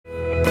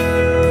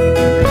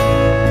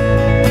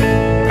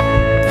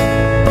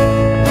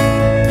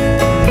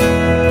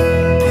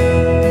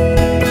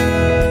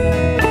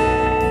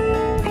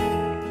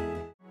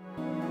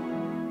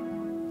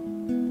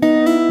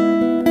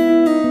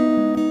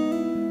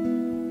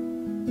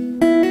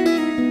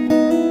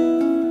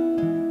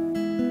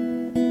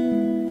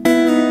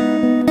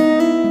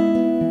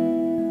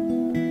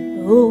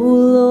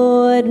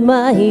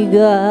my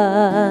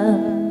God,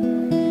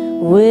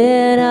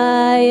 when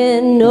I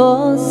in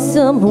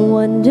awesome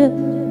wonder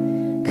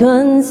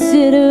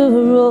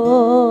consider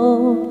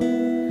all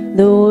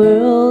the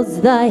worlds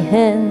thy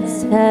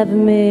hands have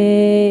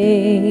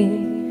made.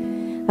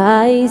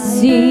 I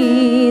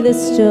see the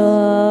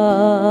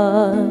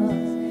stars,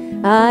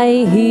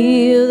 I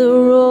hear the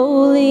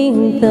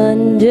rolling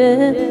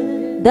thunder,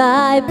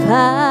 thy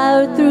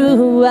power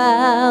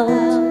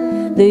throughout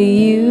the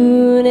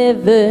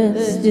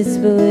universe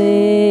displayed.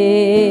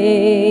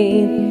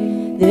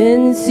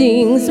 Then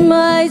sings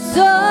my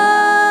soul,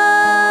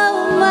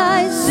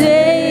 my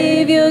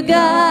Savior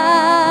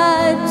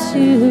God,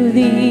 to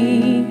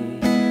thee.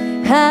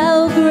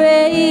 How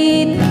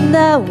great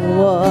thou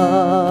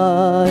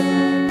art,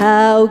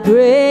 how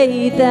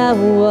great thou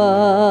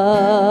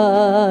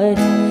art.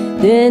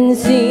 Then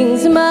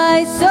sings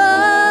my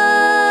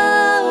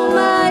soul,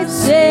 my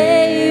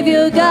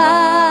Savior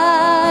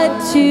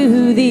God,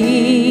 to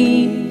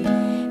thee.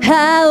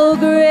 How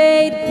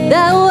great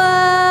thou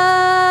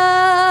art,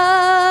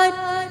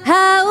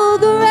 how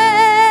great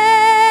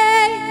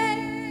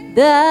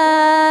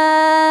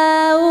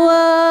thou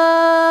art.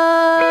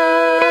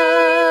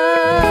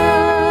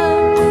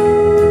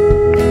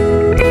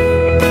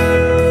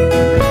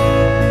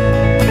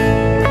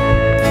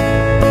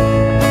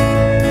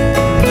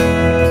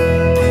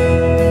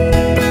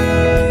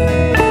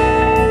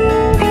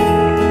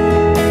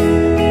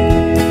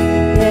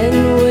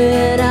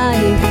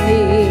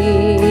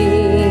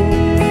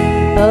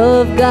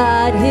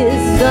 God,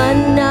 his son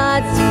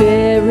not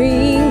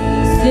sparing,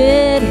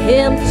 sent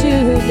him to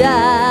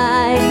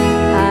die.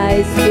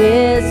 I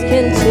scarce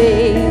can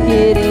take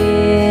it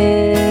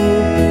in,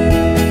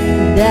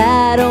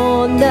 that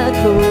on the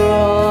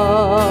cross,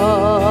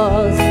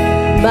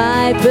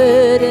 my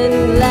burden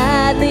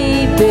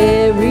gladly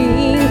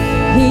bearing,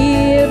 he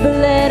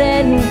bled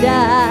and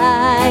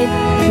died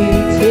to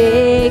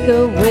take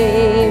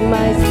away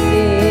my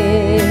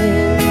sin.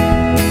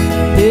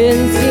 Then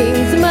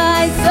sings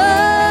my soul,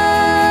 then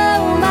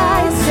sings my soul,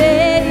 my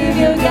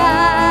Savior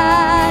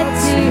God,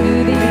 to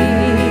thee.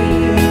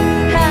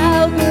 How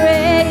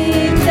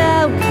great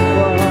thou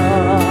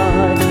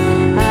art,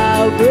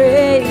 how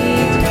great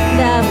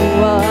thou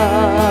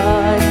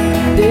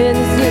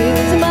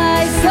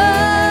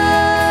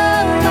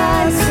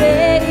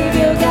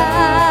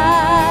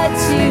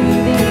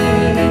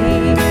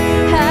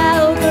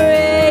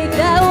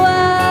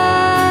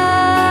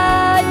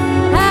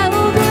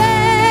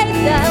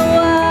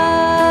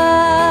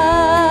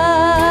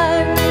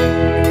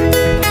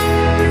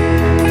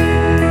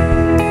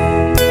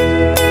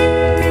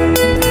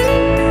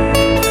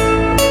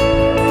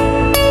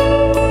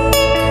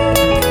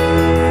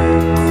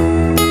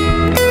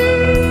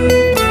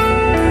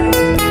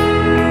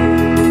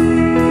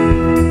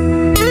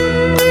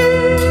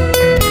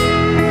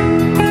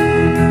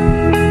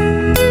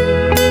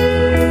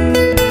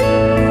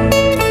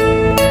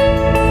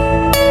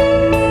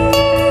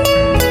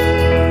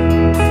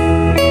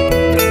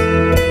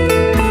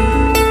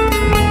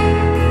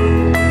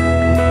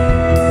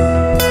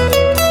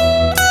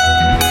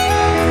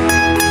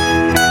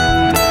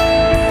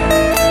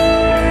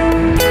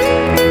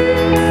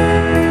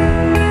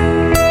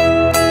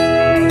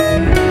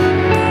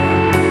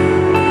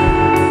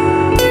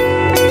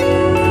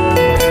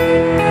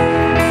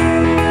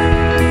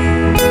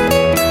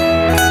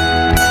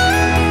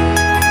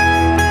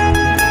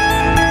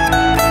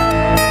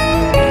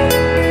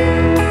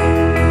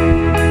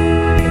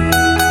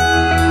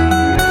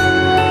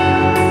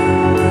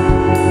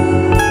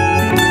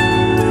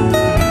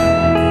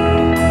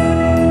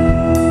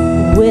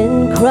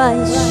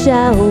Christ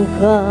shall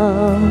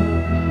come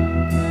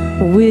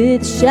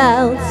with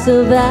shouts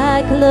of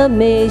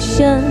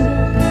acclamation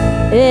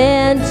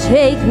and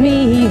take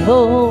me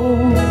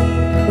home.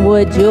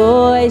 What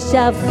joy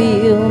shall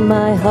fill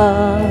my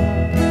heart?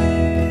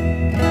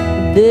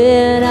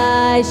 Then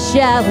I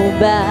shall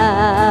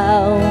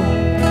bow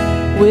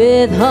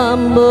with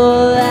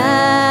humble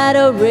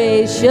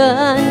adoration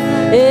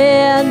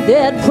and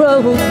then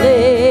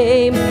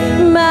proclaim,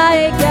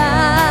 my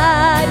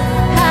God,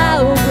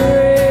 how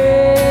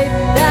great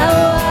thou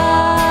art.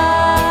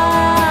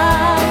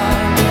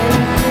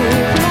 And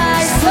sings my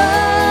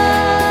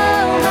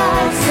soul,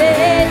 my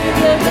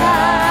Savior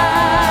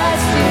God,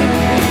 to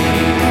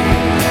thee.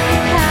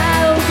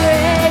 How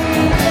great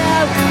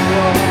thou art,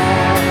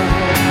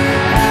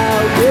 how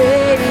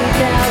great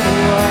thou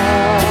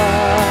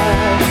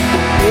art.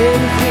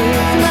 Then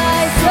sings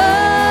my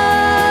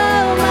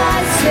soul, my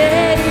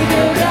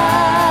Savior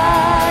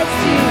God,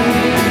 to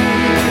thee.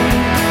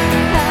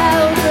 How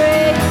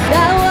great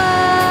thou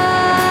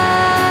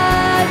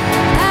art,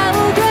 how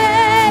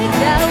great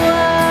thou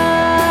art.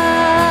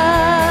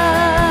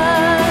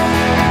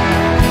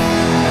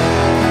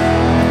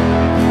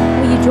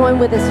 Will you join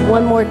with us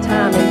one more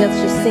time and let's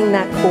just sing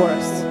that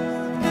chorus?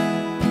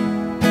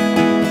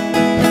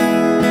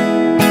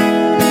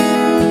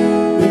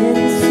 Then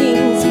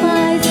sings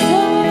my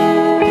soul,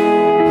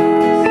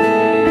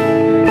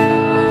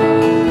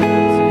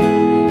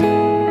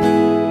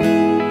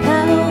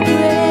 how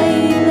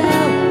great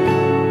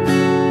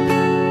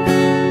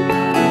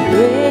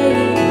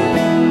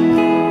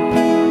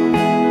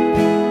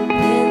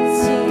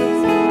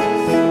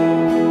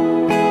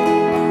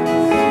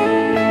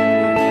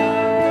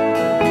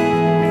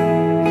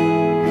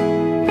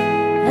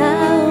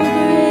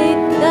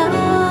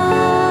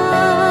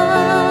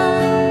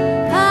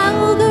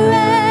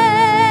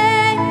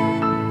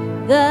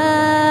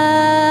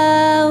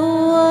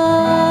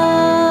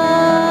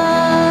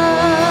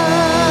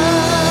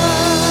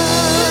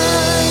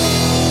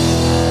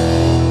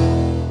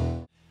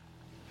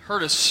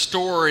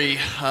story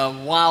a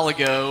while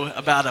ago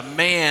about a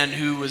man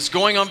who was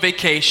going on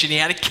vacation. He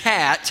had a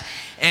cat,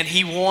 and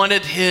he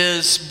wanted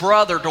his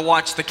brother to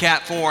watch the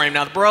cat for him.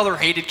 Now, the brother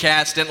hated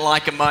cats, didn't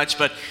like him much,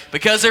 but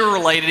because they were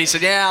related, he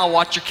said, yeah, I'll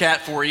watch your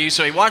cat for you.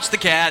 So he watched the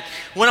cat,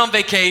 went on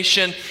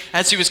vacation.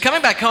 As he was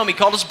coming back home, he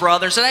called his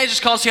brother and said, hey,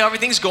 just call to see how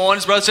everything's going.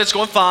 His brother said, it's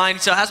going fine.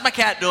 He said, how's my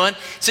cat doing? He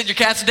said, your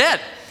cat's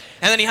dead.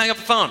 And then he hung up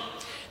the phone.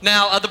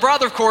 Now, the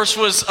brother, of course,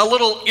 was a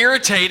little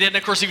irritated, and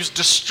of course, he was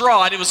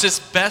distraught. It was his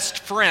best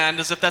friend,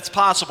 as if that's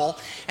possible.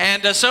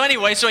 And so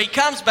he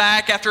comes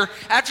back after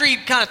he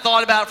kind of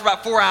thought about it for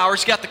about 4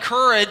 hours. He got the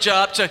courage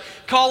up to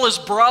call his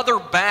brother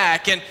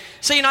back and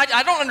say,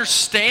 I don't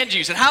understand you.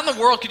 He said, how in the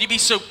world could you be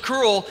so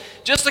cruel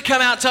just to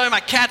come out and tell me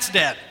my cat's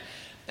dead?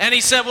 And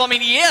he said, well,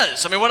 he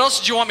is. What else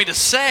did you want me to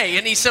say?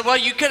 And he said, well,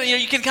 you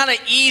can kind of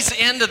ease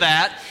into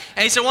that.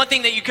 And he said, one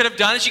thing that you could have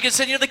done is you could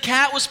have said, the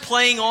cat was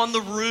playing on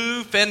the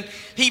roof and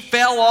he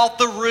fell off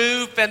the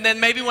roof. And then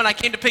maybe when I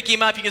came to pick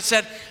him up, you could have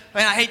said,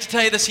 man, I hate to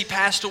tell you this, he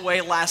passed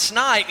away last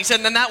night. He said,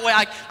 and then that way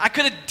I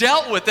could have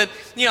dealt with it,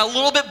 a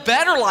little bit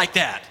better like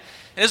that.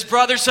 And his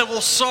brother said,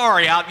 well,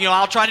 sorry,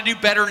 I'll try to do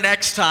better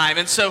next time.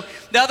 And so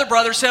the other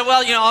brother said,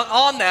 well,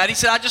 on that, he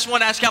said, I just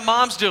want to ask how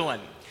mom's doing.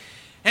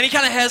 And he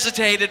kind of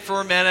hesitated for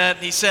a minute.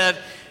 And he said,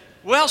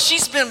 well,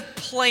 she's been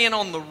playing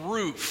on the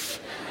roof.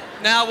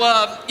 Now,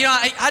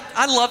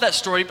 I love that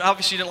story.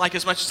 Obviously, you didn't like it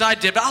as much as I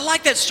did, but I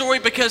like that story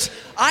because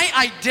I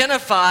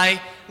identify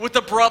with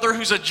the brother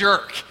who's a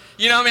jerk.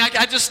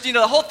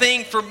 The whole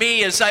thing for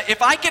me is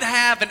if I could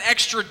have an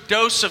extra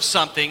dose of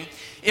something,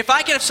 if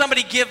I could have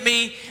somebody give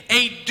me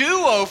a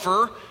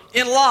do-over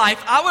in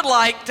life, I would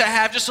like to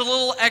have just a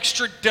little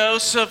extra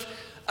dose of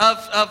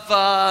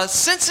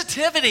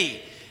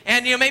sensitivity.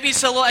 And maybe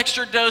it's a little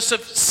extra dose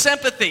of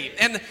sympathy.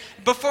 And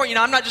before,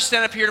 I'm not just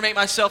standing up here to make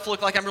myself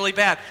look like I'm really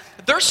bad.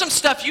 There's some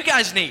stuff you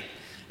guys need.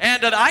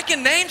 And I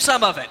can name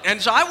some of it.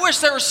 And so I wish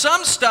there was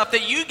some stuff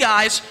that you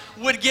guys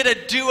would get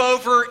a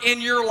do-over in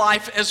your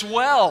life as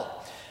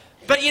well.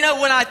 But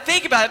when I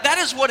think about it, that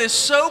is what is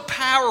so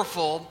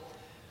powerful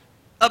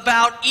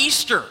about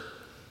Easter.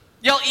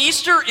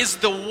 Easter is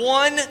the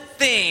one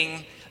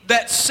thing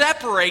that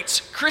separates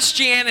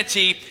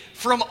Christianity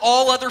from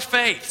all other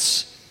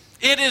faiths.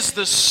 It is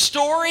the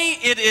story,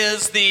 it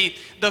is the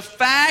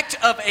fact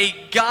of a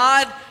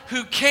God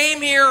who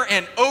came here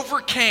and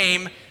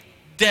overcame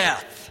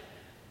death.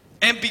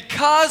 And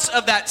because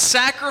of that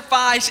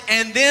sacrifice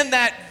and then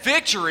that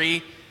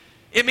victory,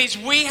 it means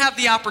we have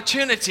the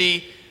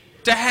opportunity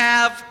to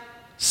have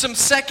some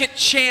second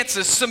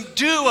chances, some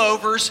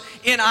do-overs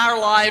in our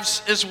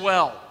lives as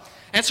well.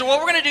 And so what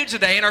we're going to do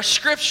today in our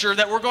scripture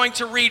that we're going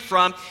to read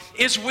from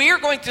is we are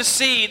going to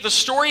see the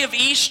story of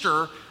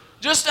Easter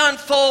just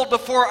unfold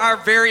before our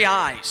very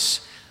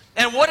eyes.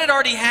 And what had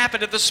already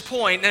happened at this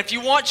point, and if you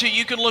want to,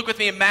 you can look with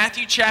me in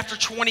Matthew chapter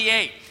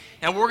 28.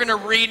 And we're going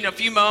to read in a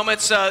few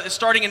moments,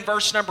 starting in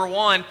verse number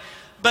 1.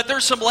 But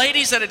there's some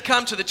ladies that had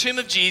come to the tomb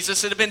of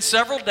Jesus. It had been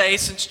several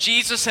days since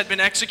Jesus had been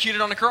executed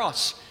on the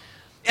cross.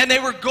 And they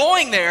were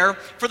going there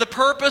for the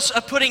purpose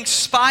of putting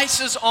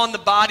spices on the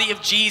body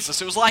of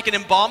Jesus. It was like an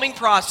embalming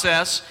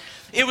process.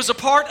 It was a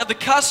part of the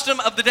custom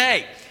of the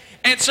day.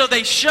 And so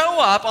they show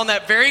up on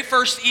that very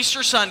first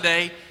Easter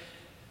Sunday,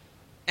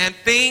 and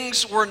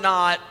things were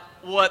not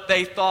what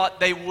they thought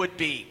they would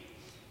be.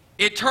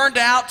 It turned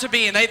out to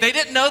be, and they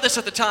didn't know this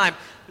at the time,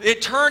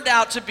 it turned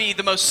out to be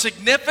the most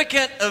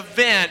significant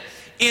event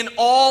in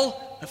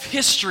all of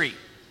history,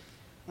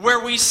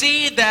 where we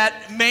see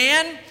that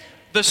man,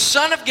 the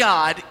Son of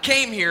God,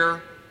 came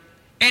here,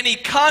 and he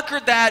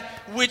conquered that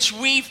which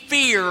we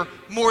fear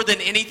more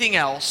than anything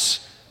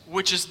else,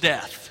 which is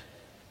death.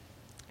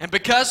 And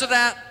because of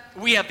that,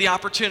 we have the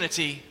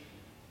opportunity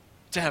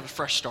to have a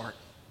fresh start.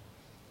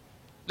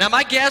 Now,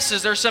 my guess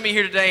is there's some of you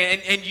here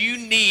today, and you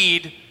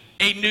need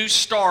a new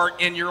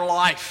start in your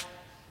life.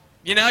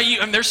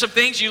 There's some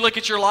things, you look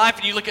at your life,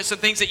 and you look at some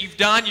things that you've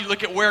done, you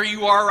look at where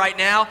you are right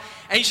now,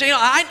 and you say,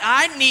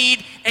 I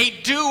need a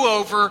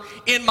do-over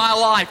in my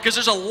life, because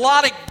there's a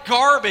lot of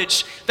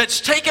garbage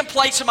that's taken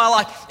place in my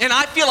life, and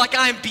I feel like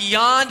I am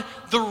beyond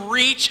the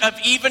reach of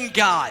even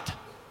God.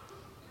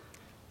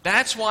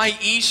 That's why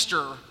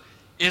Easter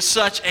is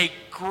such a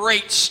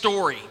great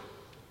story,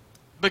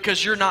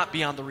 because you're not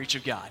beyond the reach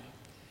of God.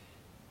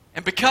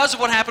 And because of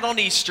what happened on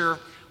Easter,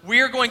 we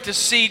are going to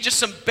see just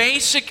some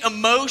basic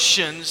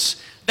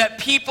emotions that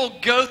people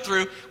go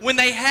through when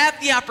they have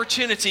the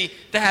opportunity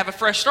to have a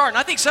fresh start. And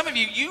I think some of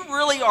you, you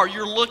really are.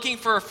 You're looking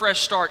for a fresh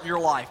start in your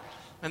life.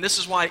 And this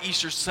is why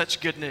Easter is such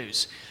good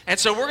news. And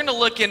so we're going to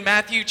look in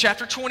Matthew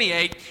chapter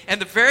 28, and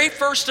the very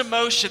first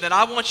emotion that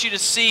I want you to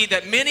see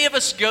that many of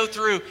us go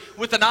through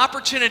with an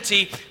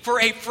opportunity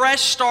for a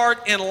fresh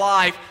start in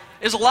life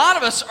is a lot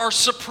of us are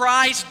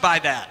surprised by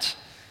that.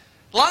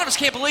 A lot of us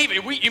can't believe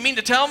it. You mean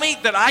to tell me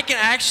that I can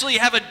actually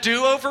have a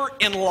do-over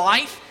in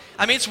life?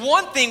 It's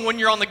one thing when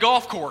you're on the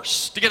golf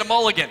course to get a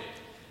mulligan.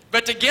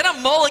 But to get a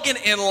mulligan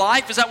in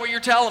life, is that what you're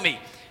telling me?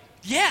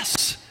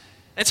 Yes.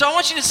 And so I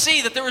want you to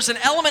see that there was an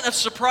element of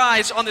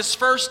surprise on this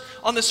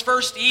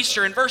first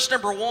Easter. In verse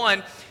number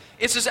 1,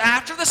 It says,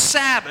 after the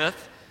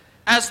Sabbath,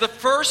 as the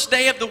first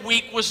day of the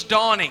week was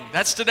dawning.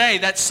 That's today,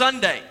 that's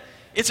Sunday.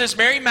 It says,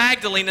 Mary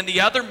Magdalene and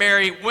the other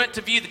Mary went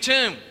to view the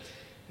tomb.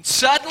 And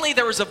suddenly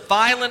there was a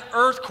violent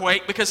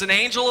earthquake because an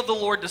angel of the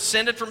Lord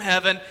descended from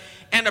heaven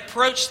and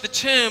approached the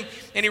tomb.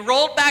 And he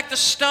rolled back the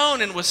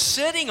stone and was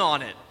sitting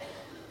on it.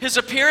 His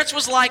appearance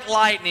was like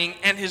lightning,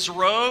 and his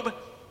robe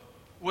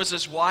was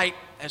as white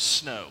as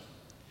snow.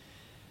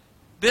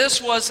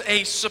 This was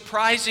a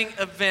surprising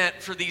event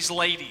for these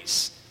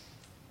ladies.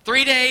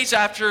 3 days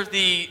after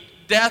the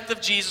death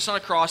of Jesus on a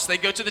cross, they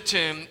go to the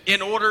tomb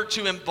in order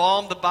to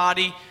embalm the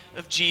body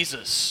of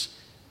Jesus.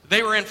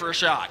 They were in for a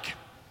shock.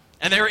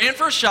 And they were in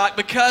for a shock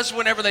because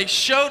whenever they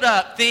showed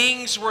up,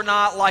 things were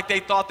not like they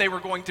thought they were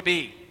going to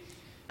be.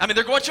 I mean,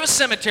 they're going to a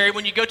cemetery.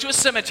 When you go to a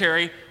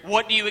cemetery,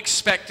 what do you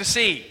expect to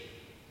see?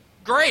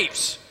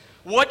 Graves.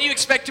 What do you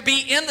expect to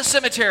be in the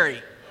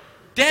cemetery?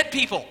 Dead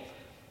people.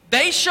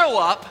 They show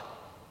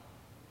up,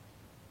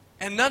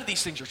 and none of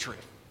these things are true.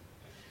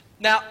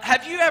 Now,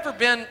 have you ever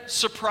been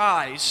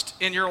surprised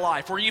in your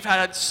life where you've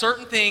had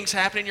certain things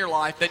happen in your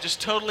life that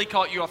just totally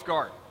caught you off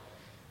guard?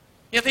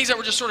 You know, things that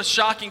were just sort of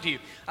shocking to you.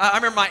 I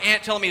remember my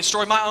aunt telling me a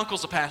story. My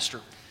uncle's a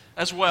pastor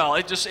as well.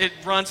 It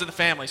runs in the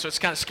family, so it's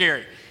kind of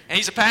scary. And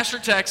he's a pastor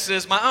in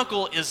Texas. My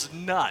uncle is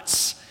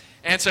nuts.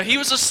 And so he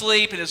was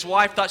asleep, and his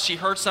wife thought she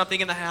heard something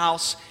in the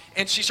house,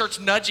 and she starts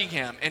nudging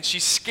him, and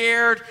she's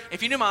scared.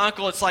 If you knew my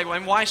uncle, it's like, well,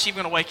 why is she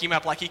going to wake him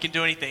up like he can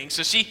do anything?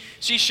 So she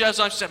shoves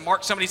on, she said,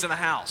 Mark, somebody's in the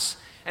house.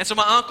 And so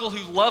my uncle,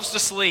 who loves to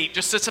sleep,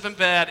 just sits up in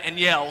bed and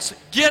yells,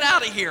 get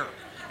out of here.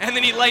 And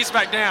then he lays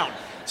back down.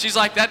 She's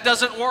like, that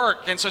doesn't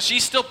work. And so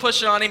she's still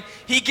pushing on him.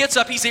 He gets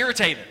up, he's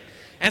irritated.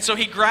 And so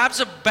he grabs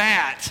a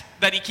bat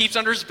that he keeps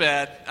under his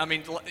bed. I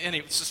mean,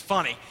 anyway, it's just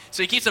funny.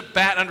 So he keeps a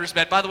bat under his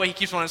bed. By the way, he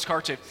keeps one in his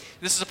car too.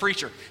 This is a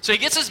preacher. So he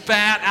gets his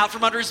bat out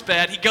from under his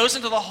bed. He goes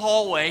into the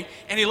hallway,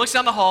 and he looks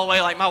down the hallway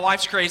like my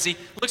wife's crazy.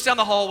 Looks down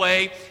the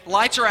hallway,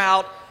 lights are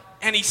out,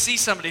 and he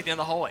sees somebody at the end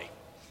of the hallway.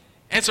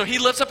 And so he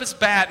lifts up his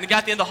bat, and the guy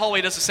at the end of the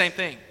hallway does the same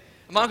thing.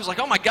 And my uncle's like,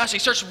 oh my gosh. He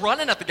starts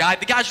running at the guy.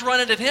 The guy's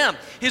running at him.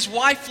 His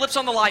wife flips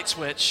on the light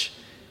switch,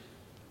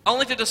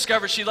 only to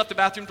discover she left the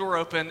bathroom door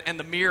open, and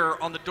the mirror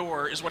on the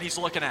door is what he's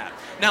looking at.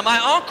 Now, my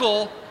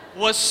uncle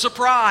was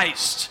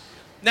surprised.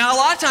 Now, a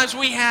lot of times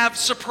we have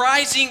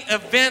surprising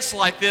events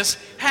like this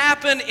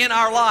happen in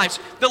our lives.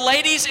 The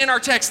ladies in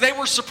our text, they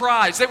were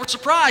surprised. They were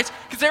surprised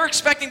because they were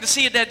expecting to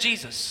see a dead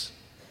Jesus.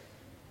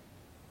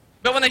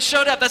 But when they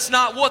showed up, that's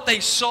not what they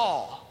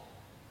saw.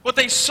 What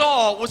they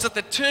saw was that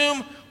the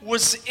tomb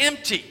was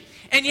empty.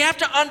 And you have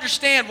to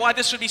understand why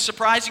this would be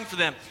surprising for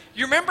them.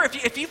 You remember,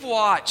 if you've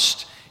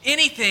watched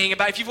anything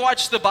about, if you've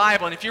watched the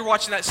Bible, and if you're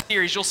watching that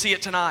series, you'll see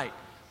it tonight.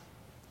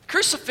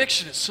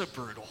 Crucifixion is so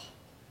brutal.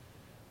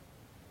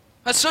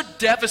 That's so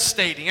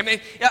devastating. I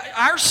mean,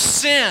 our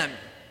sin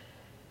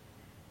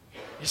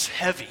is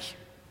heavy.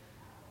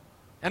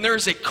 And there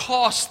is a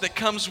cost that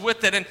comes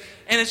with it. And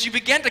as you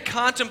begin to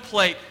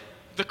contemplate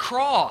the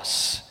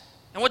cross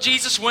and what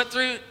Jesus went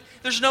through,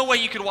 there's no way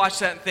you could watch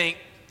that and think,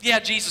 yeah,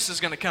 Jesus is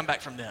going to come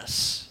back from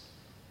this.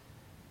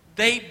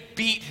 They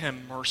beat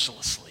him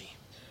mercilessly.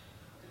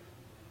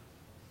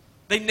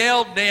 They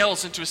nailed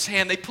nails into his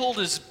hand. They pulled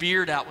his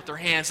beard out with their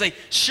hands. They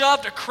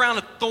shoved a crown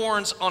of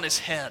thorns on his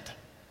head.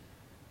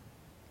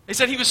 They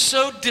said he was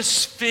so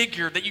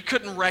disfigured that you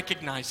couldn't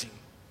recognize him.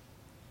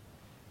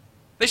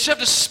 They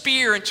shoved a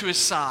spear into his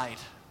side.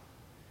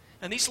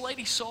 And these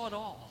ladies saw it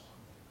all.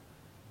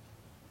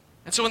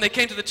 And so when they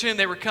came to the tomb,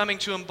 they were coming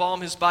to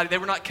embalm his body. They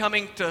were not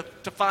coming to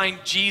find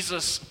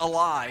Jesus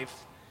alive.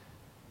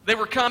 They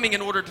were coming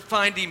in order to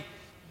find him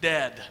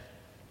dead.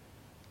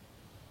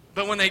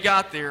 But when they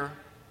got there,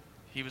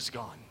 he was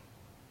gone.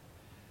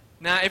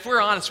 Now, if we're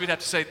honest, we'd have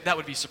to say that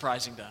would be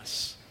surprising to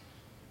us.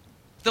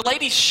 The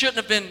ladies shouldn't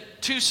have been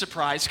too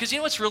surprised, because you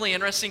know what's really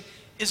interesting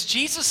is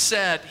Jesus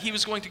said he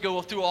was going to go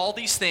through all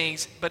these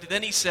things, but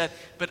then he said,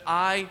 but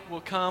I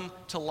will come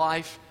to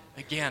life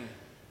again.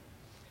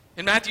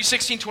 In Matthew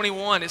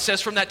 16:21, it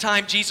says, from that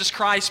time Jesus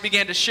Christ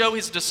began to show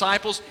his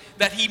disciples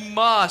that he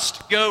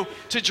must go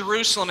to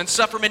Jerusalem and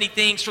suffer many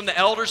things from the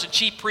elders and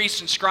chief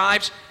priests and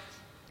scribes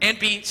and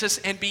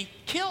be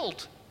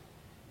killed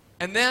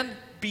and then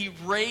be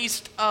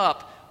raised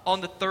up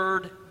on the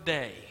third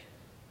day.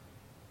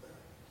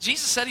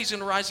 Jesus said he's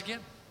going to rise again.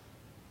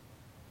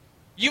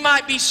 You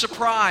might be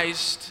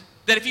surprised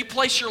that if you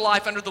place your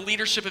life under the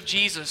leadership of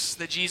Jesus,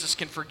 that Jesus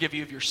can forgive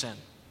you of your sin.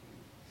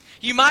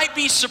 You might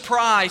be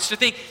surprised to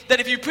think that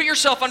if you put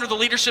yourself under the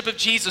leadership of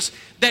Jesus,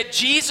 that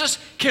Jesus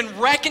can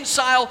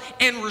reconcile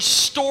and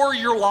restore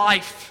your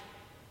life.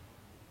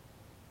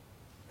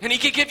 And he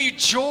can give you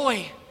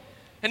joy.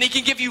 And he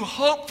can give you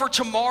hope for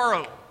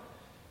tomorrow.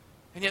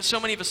 And yet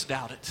so many of us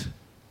doubt it.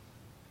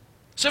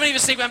 So many of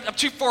us think, I'm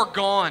too far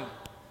gone.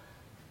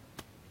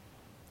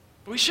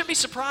 But we shouldn't be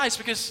surprised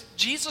because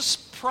Jesus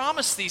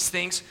promised these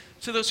things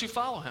to those who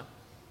follow him.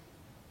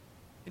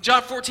 In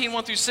John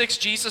 14:1-6,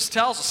 Jesus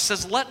tells us,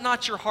 says, let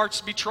not your hearts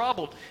be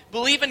troubled.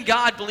 Believe in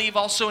God, believe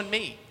also in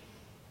me.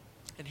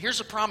 And here's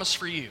a promise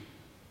for you.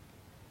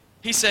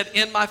 He said,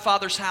 in my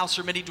Father's house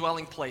are many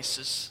dwelling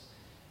places.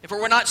 If it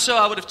were not so,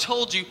 I would have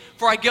told you,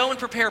 for I go and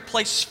prepare a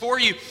place for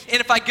you. And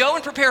if I go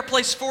and prepare a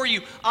place for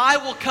you, I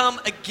will come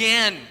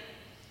again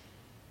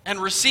and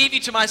receive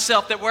you to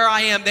myself, that where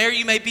I am, there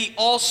you may be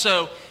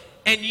also,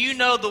 and you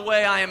know the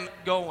way I am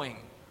going.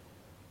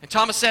 And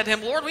Thomas said to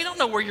him, Lord, we don't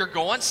know where you're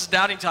going. This is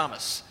doubting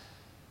Thomas.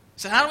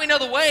 He said, how do we know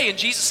the way? And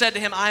Jesus said to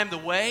him, I am the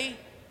way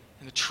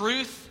and the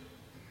truth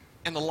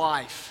and the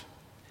life.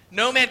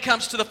 No man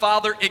comes to the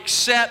Father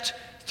except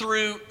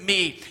through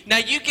me. Now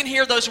you can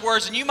hear those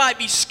words and you might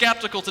be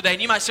skeptical today,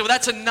 and you might say, well,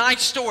 that's a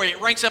nice story.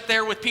 It ranks up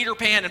there with Peter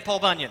Pan and Paul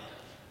Bunyan.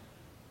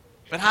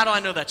 But how do I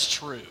know that's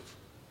true?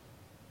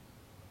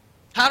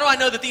 How do I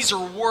know that these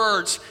are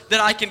words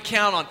that I can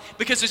count on?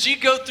 Because as you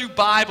go through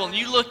Bible and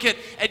you look at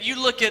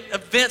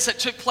events that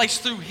took place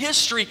through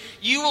history,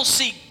 you will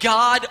see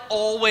God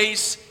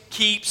always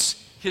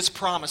keeps his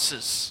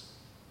promises.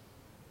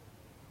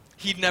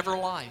 He never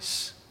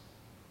lies.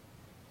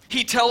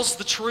 He tells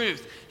the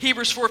truth.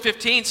 Hebrews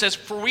 4:15 says,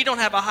 for we don't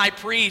have a high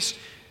priest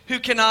who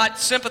cannot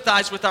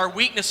sympathize with our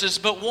weaknesses,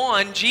 but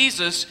one,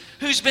 Jesus,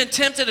 who's been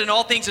tempted in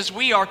all things as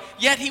we are,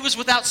 yet he was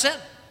without sin.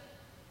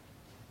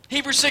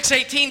 Hebrews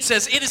 6:18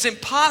 says, it is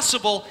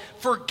impossible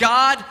for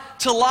God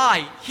to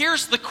lie.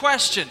 Here's the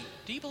question.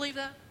 Do you believe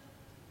that?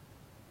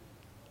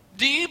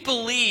 Do you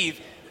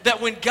believe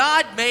that when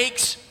God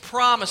makes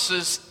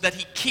promises that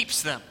he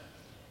keeps them?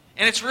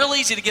 And it's real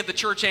easy to give the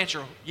church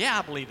answer, yeah,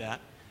 I believe that.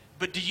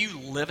 But do you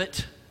live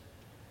it?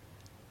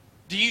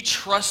 Do you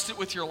trust it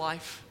with your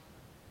life?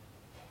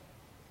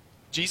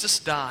 Jesus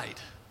died,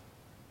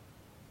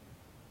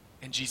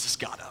 and Jesus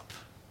got up.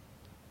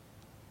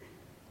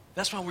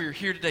 That's why we're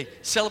here today,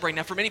 celebrating.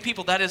 Now, for many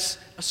people, that is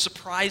a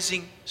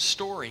surprising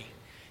story.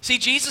 See,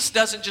 Jesus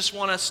doesn't just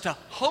want us to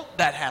hope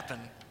that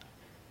happened.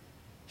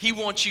 He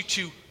wants you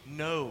to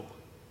know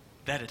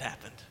that it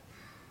happened.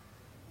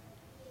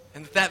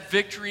 And that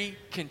victory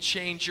can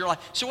change your life.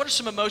 So what are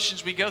some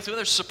emotions we go through?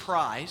 There's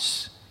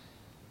surprise.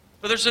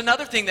 But there's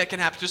another thing that can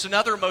happen. There's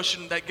another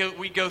emotion that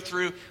we go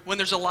through when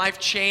there's a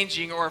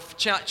life-changing or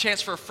a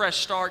chance for a fresh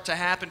start to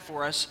happen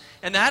for us.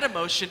 And that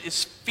emotion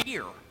is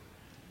fear,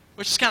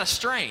 which is kind of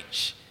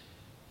strange.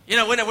 You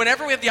know,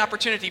 whenever we have the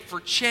opportunity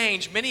for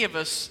change, many of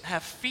us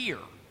have fear.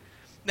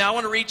 Now, I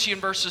want to read to you in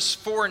verses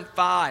 4 and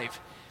 5.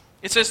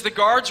 It says, the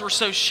guards were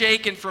so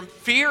shaken from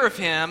fear of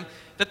him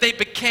that they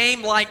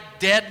became like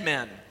dead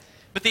men.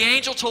 But the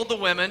angel told the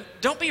women,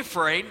 don't be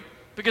afraid,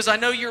 because I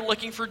know you're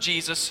looking for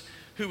Jesus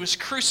who was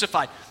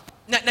crucified.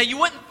 Now, you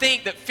wouldn't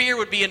think that fear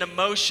would be an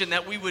emotion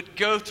that we would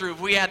go through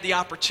if we had the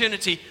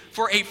opportunity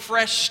for a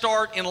fresh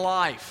start in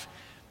life.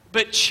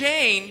 But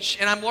change,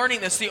 and I'm learning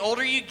this, the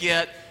older you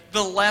get,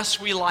 the less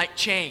we like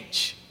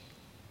change.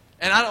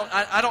 And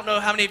I don't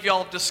know how many of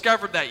y'all have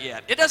discovered that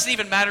yet. It doesn't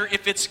even matter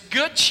if it's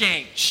good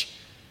change.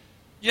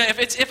 You know,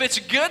 if it's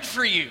good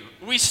for you,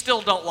 we still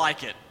don't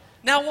like it.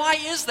 Now, why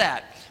is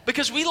that?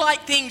 Because we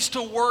like things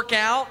to work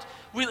out.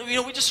 We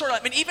just sort of,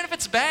 I mean, even if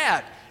it's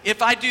bad,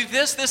 if I do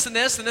this, this, and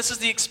this is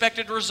the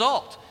expected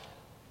result.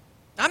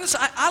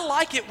 I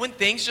like it when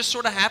things just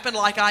sort of happen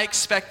like I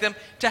expect them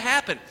to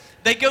happen.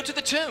 They go to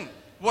the tomb.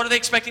 What are they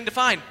expecting to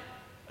find?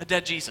 A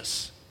dead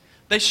Jesus.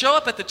 They show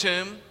up at the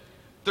tomb.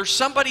 There's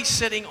somebody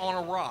sitting on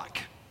a rock.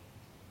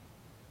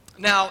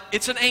 Now,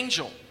 it's an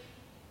angel.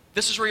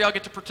 This is where y'all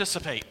get to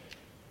participate.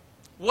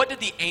 What did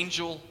the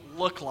angel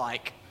look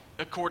like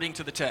according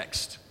to the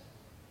text?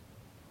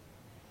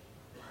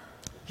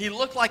 He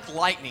looked like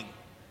lightning.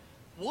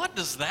 What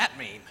does that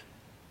mean?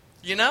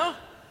 You know?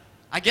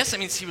 I guess it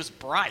means he was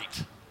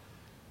bright.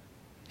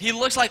 He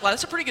looks like lightning.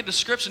 That's a pretty good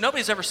description.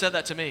 Nobody's ever said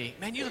that to me.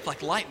 Man, you look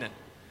like lightning.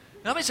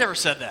 Nobody's ever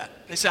said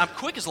that. They say, I'm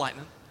quick as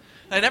lightning.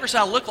 They never say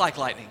I look like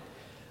lightning.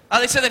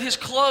 They said that his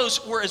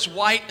clothes were as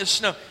white as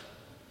snow.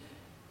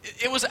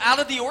 It was out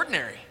of the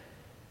ordinary.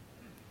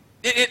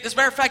 As a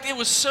matter of fact, it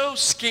was so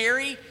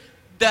scary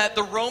that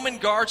the Roman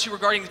guards who were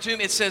guarding the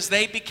tomb, it says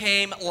they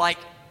became like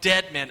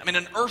dead men. I mean,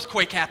 an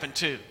earthquake happened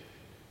too.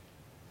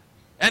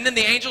 And then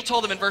the angel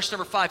told them in verse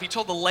number 5, he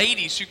told the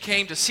ladies who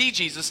came to see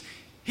Jesus,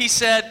 he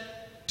said,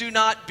 do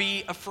not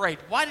be afraid.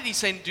 Why did he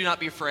say do not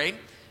be afraid?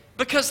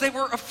 Because they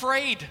were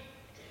afraid.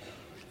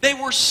 They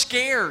were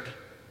scared.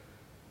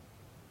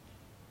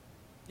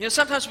 You know,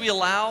 sometimes we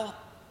allow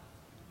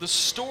the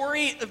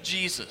story of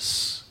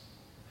Jesus,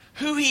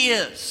 who he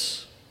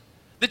is,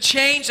 the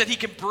change that he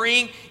can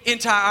bring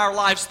into our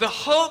lives, the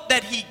hope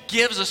that he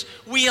gives us,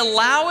 we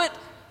allow it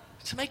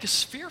to make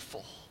us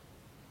fearful.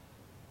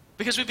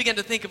 Because we begin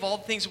to think of all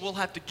the things we'll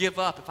have to give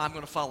up if I'm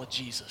going to follow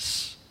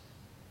Jesus.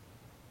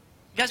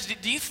 Guys,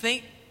 do you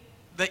think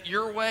that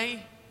your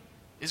way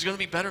is going to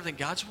be better than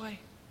God's way?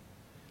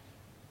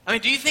 I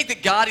mean, do you think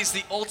that God is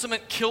the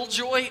ultimate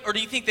killjoy, or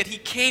do you think that he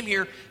came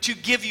here to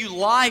give you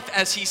life,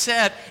 as he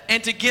said,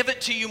 and to give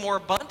it to you more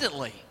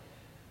abundantly?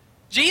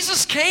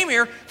 Jesus came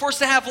here for us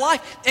to have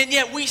life, and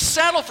yet we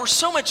settle for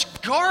so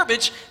much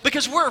garbage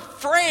because we're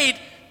afraid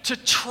to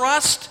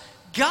trust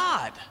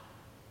God.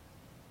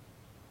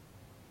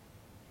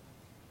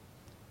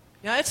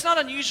 Now, it's not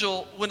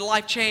unusual when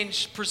life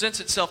change presents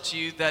itself to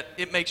you that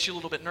it makes you a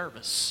little bit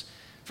nervous.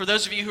 For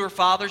those of you who are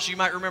fathers, you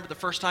might remember the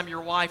first time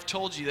your wife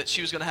told you that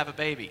she was going to have a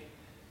baby.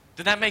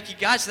 Did that make you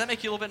a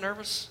little bit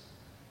nervous?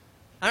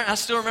 I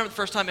still remember the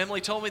first time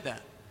Emily told me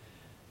that.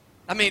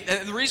 I mean,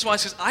 and the reason why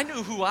is because I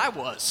knew who I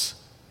was.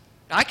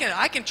 I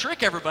can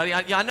trick everybody.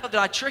 I know that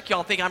I trick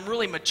y'all, think I'm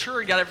really mature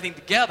and got everything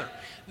together.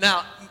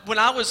 Now,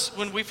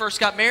 when we first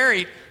got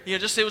married,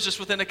 it was just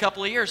within a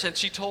couple of years, and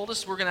she told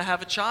us we're going to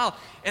have a child,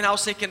 and I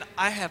was thinking,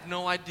 I have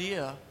no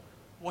idea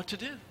what to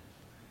do.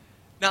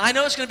 Now, I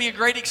know it's going to be a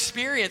great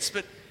experience,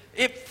 but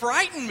it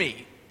frightened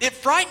me. It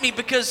frightened me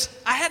because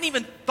I hadn't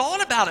even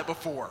thought about it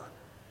before.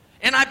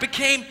 And I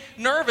became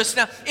nervous.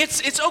 Now,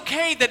 it's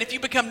okay that if you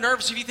become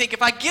nervous, if you think,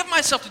 if I give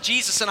myself to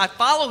Jesus and I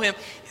follow him,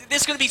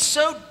 it's going to be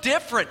so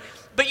different.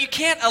 But you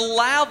can't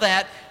allow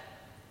that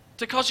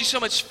to cause you so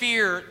much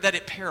fear that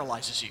it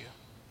paralyzes you.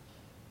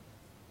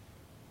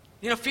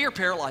 You know, fear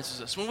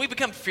paralyzes us. When we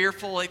become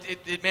fearful,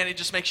 it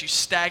just makes you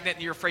stagnant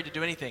and you're afraid to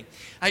do anything.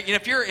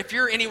 If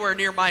you're anywhere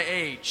near my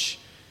age,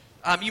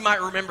 you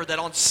might remember that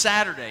on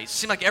Saturdays, it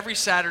seemed like every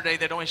Saturday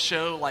they'd always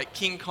show like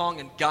King Kong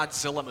and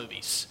Godzilla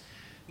movies.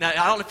 Now,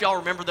 I don't know if y'all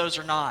remember those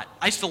or not.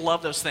 I used to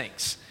love those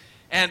things.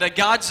 And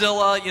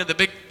Godzilla,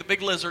 the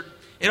big lizard,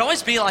 it'd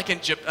always be like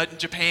in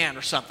Japan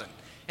or something.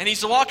 And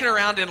he's walking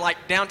around in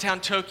like downtown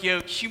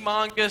Tokyo,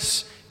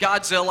 humongous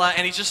Godzilla,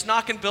 and he's just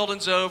knocking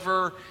buildings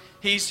over.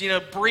 He's,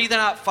 breathing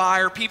out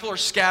fire. People are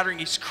scattering.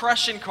 He's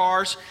crushing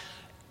cars.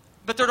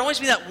 But there'd always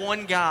be that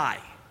one guy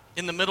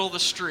in the middle of the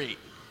street.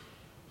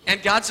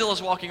 And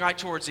Godzilla's walking right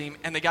towards him,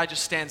 and the guy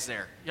just stands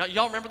there.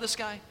 Y'all remember this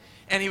guy?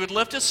 And he would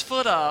lift his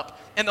foot up,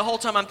 and the whole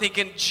time I'm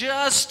thinking,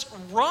 just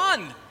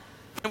run.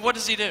 And what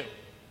does he do?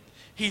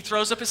 He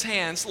throws up his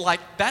hands like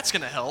that's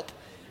going to help,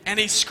 and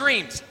he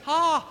screams,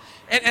 ah.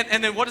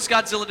 And then what does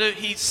Godzilla do?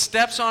 He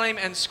steps on him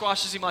and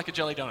squashes him like a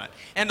jelly donut.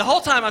 And the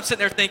whole time I'm sitting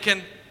there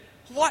thinking,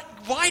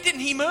 why didn't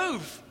he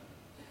move?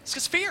 It's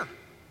because fear.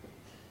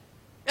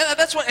 And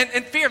that's what.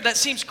 And fear, that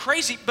seems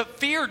crazy, but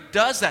fear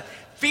does that.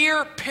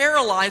 Fear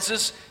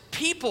paralyzes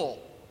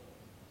people.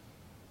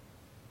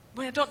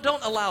 Man,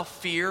 don't allow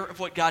fear of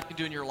what God can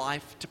do in your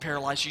life to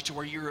paralyze you to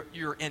where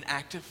you're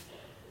inactive,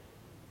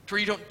 to where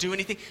you don't do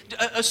anything.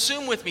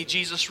 Assume with me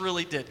Jesus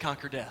really did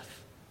conquer death.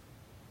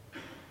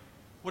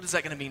 What is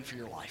that going to mean for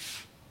your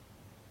life?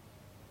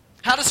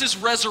 How does his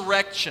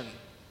resurrection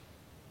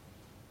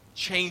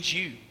change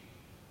you?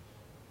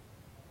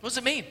 What does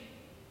it mean?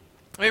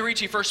 Let me read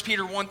you 1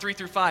 Peter 1, 3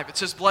 through 5. It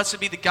says, "Blessed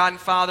be the God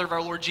and Father of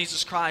our Lord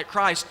Jesus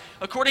Christ,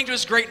 according to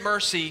his great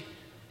mercy,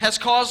 has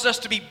caused us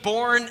to be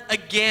born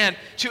again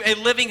to a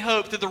living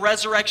hope through the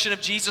resurrection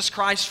of Jesus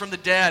Christ from the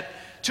dead,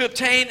 to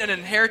obtain an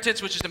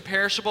inheritance which is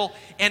imperishable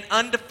and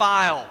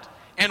undefiled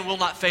and will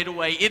not fade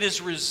away. It is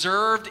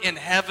reserved in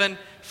heaven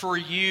for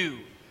you,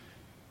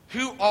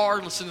 who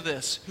are," listen to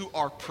this, "who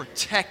are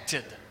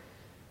protected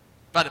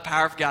by the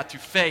power of God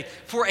through faith,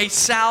 for a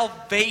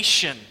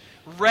salvation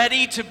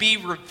ready to be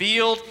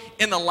revealed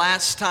in the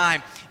last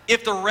time."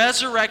 If the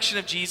resurrection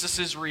of Jesus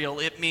is real,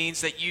 it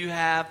means that you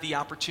have the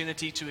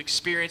opportunity to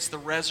experience the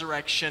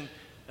resurrection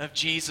of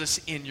Jesus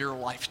in your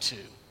life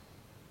too.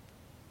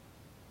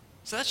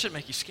 So that shouldn't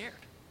make you scared.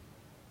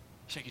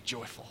 It should make you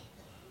joyful.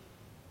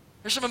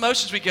 There's some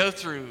emotions we go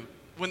through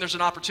when there's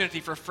an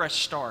opportunity for a fresh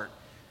start.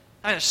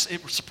 We're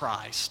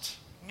surprised.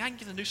 I can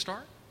get a new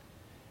start.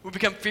 We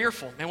become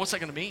fearful. Man, what's that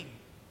going to mean?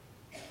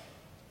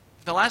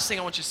 The last thing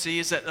I want you to see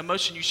is that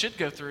emotion you should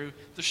go through,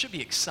 there should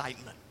be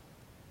excitement.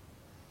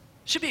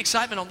 There should be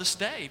excitement on this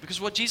day because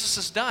of what Jesus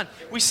has done.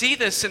 We see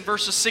this in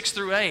verses 6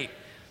 through 8.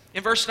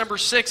 In verse number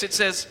 6, it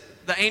says,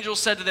 the angel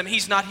said to them,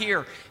 "He's not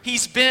here.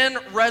 He's been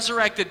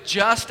resurrected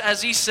just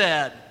as he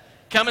said.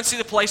 Come and see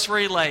the place where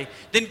he lay.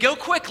 Then go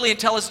quickly and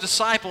tell his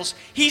disciples,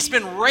 he's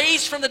been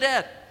raised from the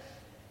dead.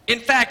 In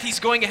fact, he's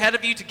going ahead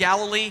of you to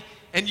Galilee,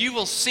 and you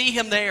will see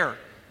him there.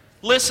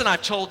 Listen,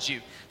 I've told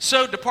you."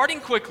 So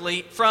departing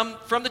quickly from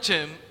the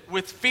tomb,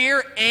 with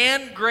fear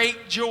and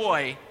great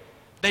joy,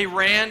 they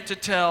ran to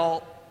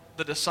tell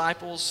the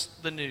disciples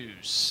the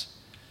news.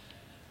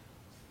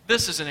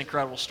 This is an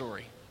incredible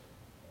story.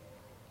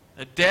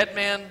 A dead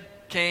man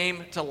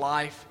came to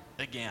life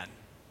again.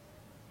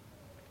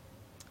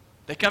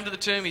 They come to the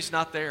tomb, he's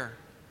not there.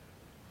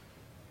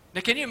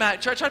 Now, can you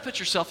imagine, try to put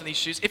yourself in these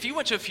shoes. If you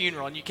went to a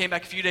funeral and you came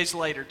back a few days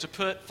later to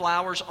put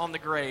flowers on the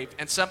grave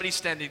and somebody's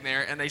standing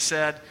there and they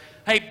said,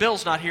 "Hey,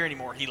 Bill's not here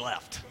anymore, he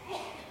left."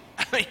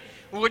 I mean,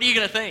 what are you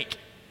going to think?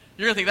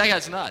 You're going to think that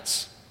guy's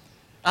nuts.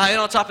 And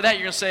on top of that,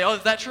 you're going to say, "Oh,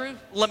 is that true?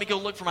 Let me go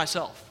look for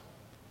myself."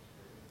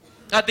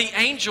 The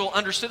angel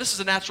understood. This is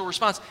a natural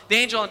response. The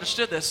angel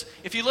understood this.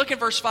 If you look in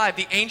verse 5,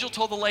 the angel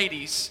told the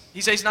ladies, he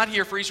says he's not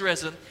here for he's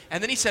risen.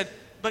 And then he said,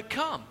 "But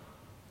come,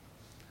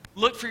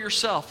 look for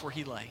yourself where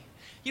he lay."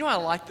 You know why I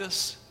like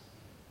this?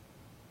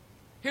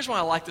 Here's why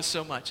I like this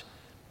so much.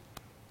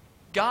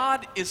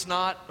 God is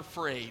not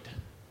afraid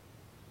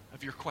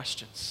of your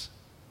questions.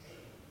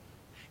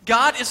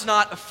 God is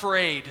not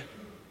afraid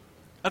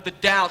of the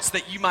doubts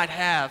that you might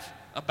have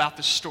about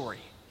this story.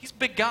 He's a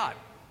big God.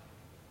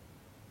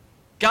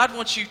 God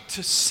wants you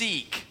to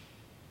seek.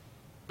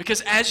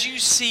 Because as you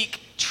seek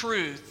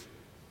truth,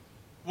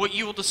 what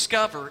you will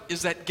discover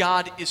is that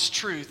God is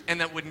truth,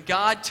 and that when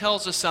God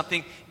tells us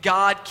something,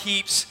 God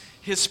keeps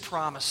His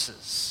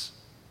promises.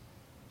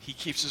 He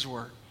keeps His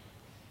word.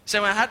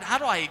 So how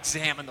do I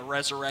examine the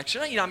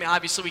resurrection?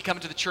 Obviously we come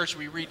into the church,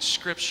 we read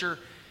Scripture.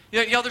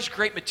 There's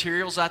great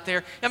materials out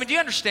there. Do you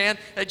understand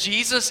that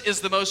Jesus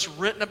is the most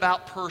written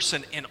about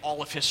person in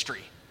all of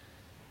history?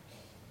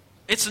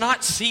 It's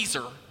not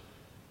Caesar.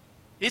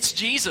 It's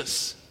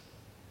Jesus.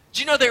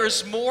 Do you know there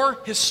is more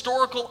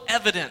historical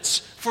evidence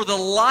for the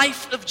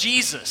life of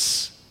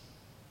Jesus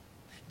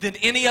than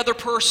any other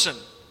person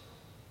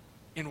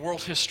in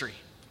world history?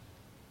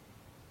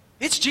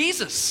 It's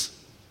Jesus.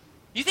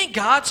 You think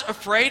God's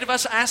afraid of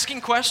us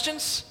asking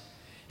questions?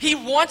 He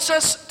wants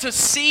us to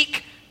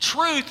seek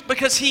truth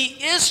because He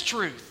is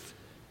truth.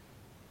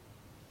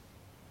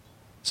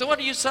 So what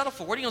do you settle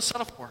for? What are you going to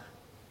settle for?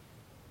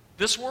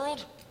 This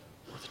world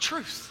or the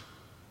truth?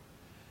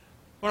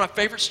 One of my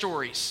favorite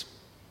stories,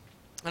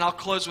 and I'll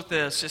close with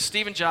this, is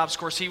Steve Jobs. Of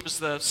course, he was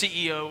the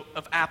CEO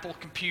of Apple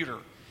Computer.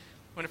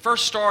 When it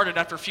first started,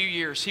 after a few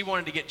years, he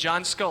wanted to get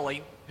John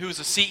Sculley, who was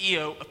the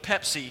CEO of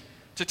Pepsi,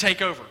 to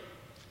take over.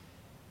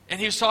 And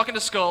he was talking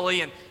to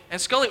Sculley, and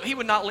Sculley, he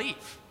would not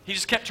leave. He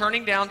just kept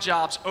turning down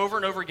Jobs over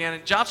and over again,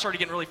 and Jobs started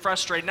getting really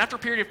frustrated. And after a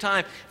period of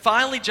time,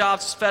 finally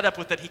Jobs was fed up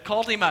with it. He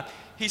called him up.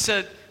 He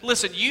said,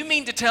 listen, you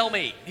mean to tell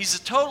me, he's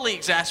totally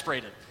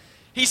exasperated.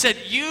 He said,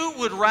 you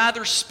would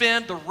rather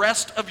spend the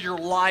rest of your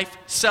life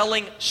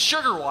selling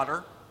sugar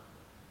water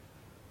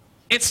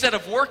instead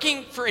of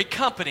working for a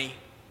company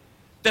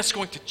that's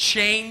going to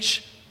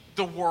change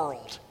the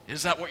world.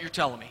 Is that what you're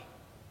telling me?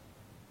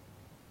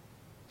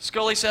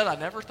 Sculley said, I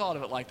never thought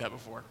of it like that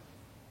before.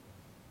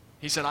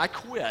 He said, I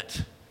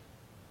quit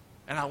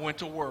and I went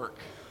to work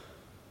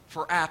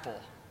for Apple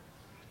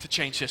to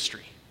change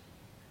history.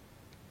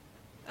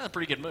 That's a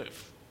pretty good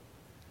move.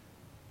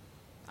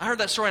 I heard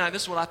that story and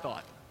this is what I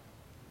thought.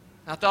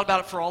 I thought about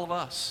it for all of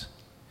us.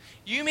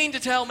 You mean to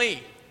tell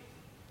me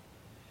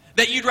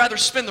that you'd rather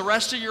spend the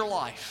rest of your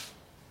life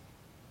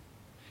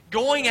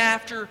going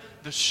after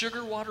the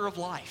sugar water of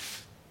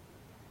life,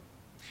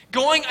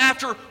 going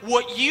after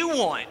what you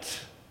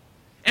want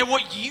and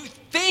what you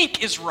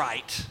think is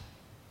right,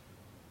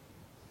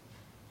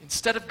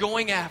 instead of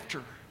going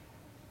after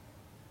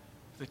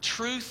the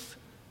truth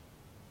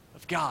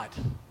of God,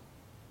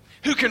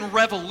 who can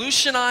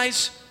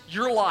revolutionize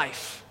your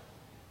life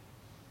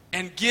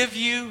and give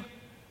you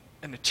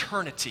an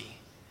eternity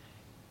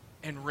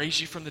and raise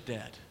you from the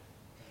dead?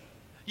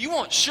 You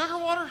want sugar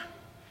water,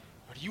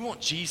 or do you want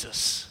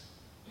Jesus?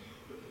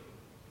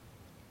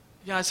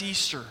 You guys,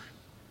 Easter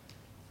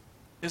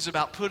is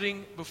about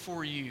putting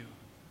before you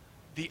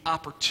the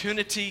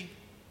opportunity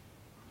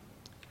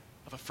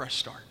of a fresh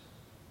start.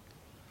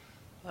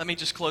 Let me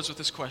just close with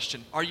this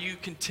question. Are you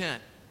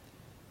content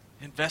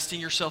investing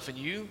yourself in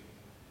you,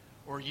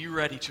 or are you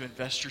ready to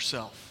invest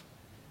yourself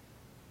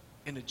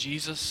into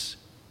Jesus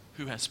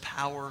who has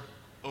power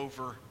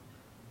over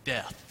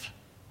death?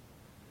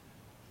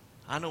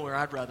 I know where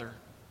I'd rather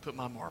put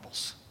my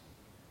marbles.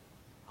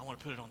 I want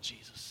to put it on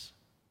Jesus.